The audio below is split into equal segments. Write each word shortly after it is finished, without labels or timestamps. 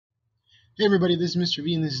Hey everybody, this is Mr.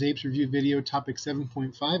 V and this is Abe's review video topic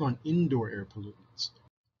 7.5 on indoor air pollutants.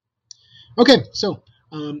 Okay, so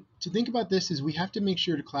to think about this is we have to make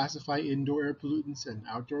sure to classify indoor air pollutants and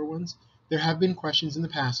outdoor ones. There have been questions in the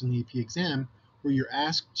past on the AP exam where you're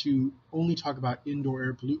asked to only talk about indoor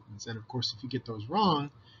air pollutants, and of course if you get those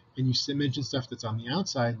wrong and you mention stuff that's on the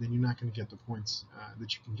outside, then you're not going to get the points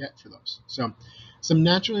that you can get for those. So some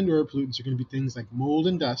natural indoor air pollutants are going to be things like mold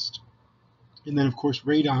and dust, and then of course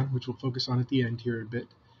radon, which we'll focus on at the end here a bit.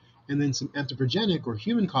 And then some anthropogenic or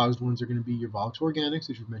human-caused ones are going to be your volatile organics,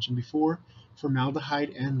 which we've mentioned before,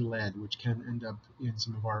 formaldehyde, and lead, which can end up in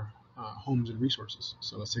some of our homes and resources.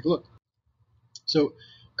 So let's take a look. So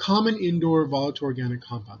common indoor volatile organic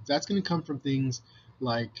compounds, that's going to come from things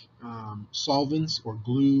like solvents or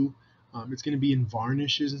glue. It's going to be in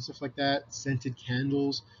varnishes and stuff like that, scented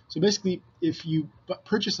candles. So basically, if you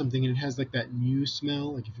purchase something and it has like that new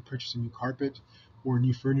smell, like if you purchase a new carpet or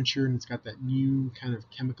new furniture and it's got that new kind of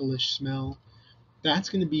chemical-ish smell, that's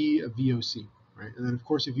going to be a VOC, right? And then of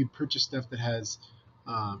course, if you purchase stuff that has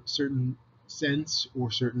certain scents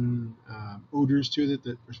or certain odors to it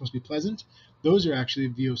that are supposed to be pleasant, those are actually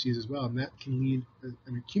VOCs as well, and that can lead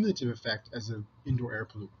an accumulative effect as an indoor air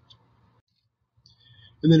pollutant.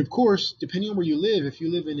 And then, of course, depending on where you live, if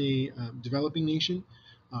you live in a developing nation,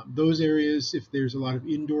 those areas, if there's a lot of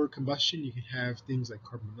indoor combustion, you can have things like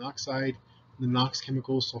carbon monoxide, the NOx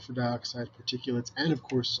chemicals, sulfur dioxide, particulates, and of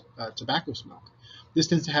course, tobacco smoke. This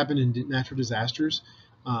tends to happen in natural disasters.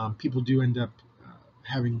 People do end up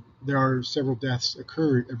there are several deaths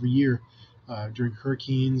occur every year during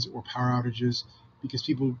hurricanes or power outages because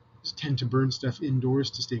people tend to burn stuff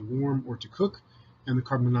indoors to stay warm or to cook, and the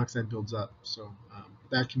carbon monoxide builds up. So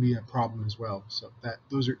that can be a problem as well. So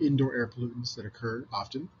those are indoor air pollutants that occur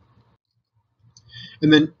often.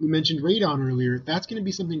 And then we mentioned radon earlier. That's going to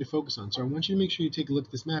be something to focus on. So I want you to make sure you take a look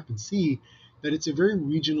at this map and see that it's a very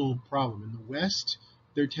regional problem. In the West,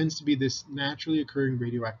 there tends to be this naturally occurring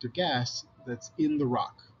radioactive gas that's in the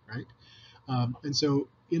rock, right? And so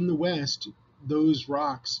in the West, those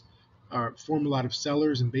rocks form a lot of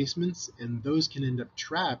cellars and basements, and those can end up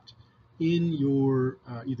trapped in your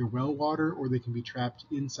either well water, or they can be trapped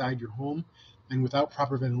inside your home. And without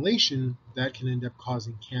proper ventilation, that can end up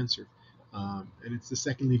causing cancer. And it's the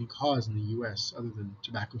second leading cause in the US, other than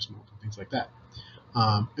tobacco smoke and things like that.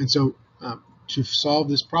 And so to solve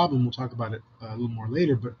this problem, we'll talk about it a little more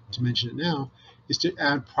later, but to mention it now, is to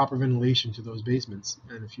add proper ventilation to those basements.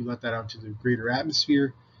 And if you let that out to the greater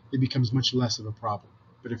atmosphere, it becomes much less of a problem.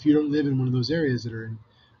 But if you don't live in one of those areas that are in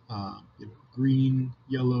green,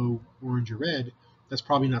 yellow, orange, or red, that's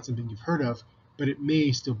probably not something you've heard of, but it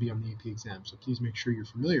may still be on the AP exam. So please make sure you're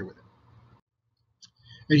familiar with it.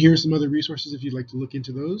 And here are some other resources if you'd like to look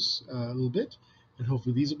into those a little bit. And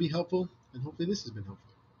hopefully these will be helpful, and hopefully this has been helpful.